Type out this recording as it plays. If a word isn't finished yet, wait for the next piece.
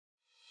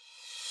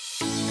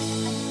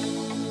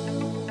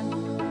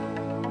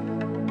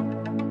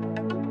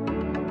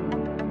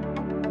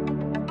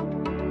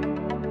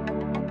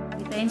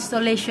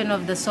installation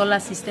of the solar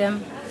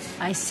system,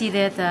 I see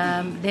that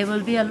there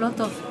will be a lot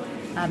of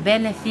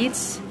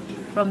benefits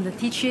from the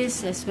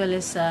teachers as well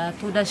as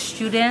to the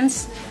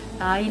students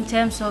in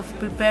terms of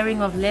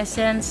preparing of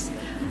lessons.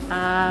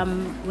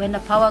 When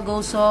the power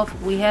goes off,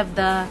 we have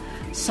the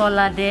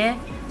solar there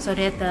so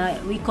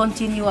that we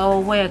continue our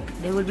work.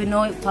 There will be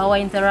no power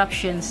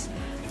interruptions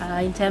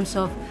in terms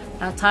of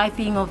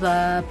typing of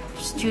the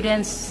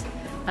students'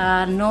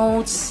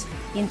 notes,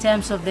 in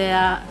terms of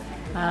their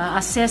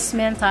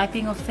assessment,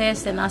 typing of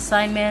tests and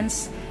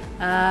assignments,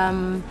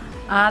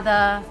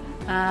 other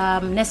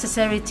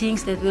necessary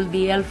things that will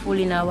be helpful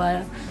in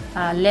our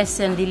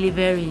lesson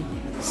delivery.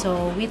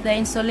 So with the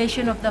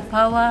installation of the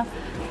power,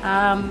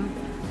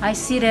 I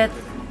see that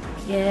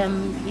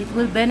it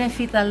will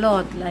benefit a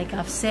lot. Like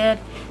I've said,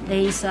 there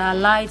is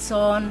lights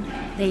on,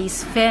 there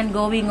is fan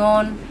going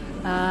on,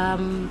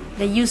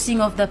 the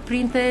using of the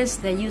printers,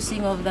 the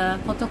using of the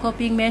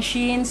photocopying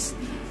machines,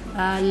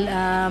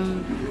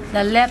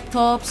 the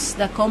laptops,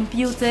 the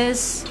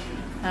computers.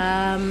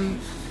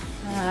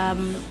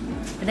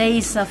 There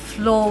is a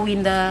flow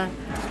in the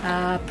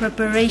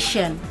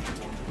preparation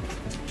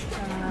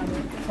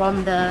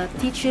from the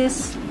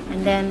teachers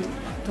and then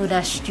to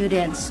the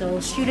students. So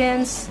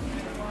students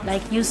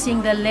like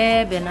using the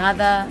lab and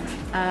other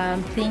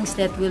things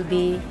that will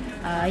be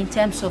in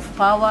terms of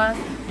power,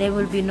 there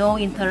will be no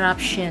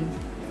interruption.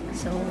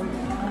 So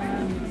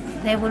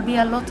there will be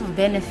a lot of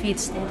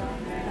benefits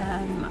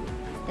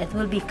that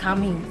will be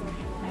coming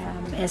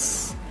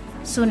as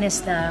soon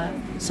as the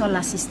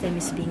solar system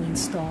is being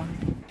installed.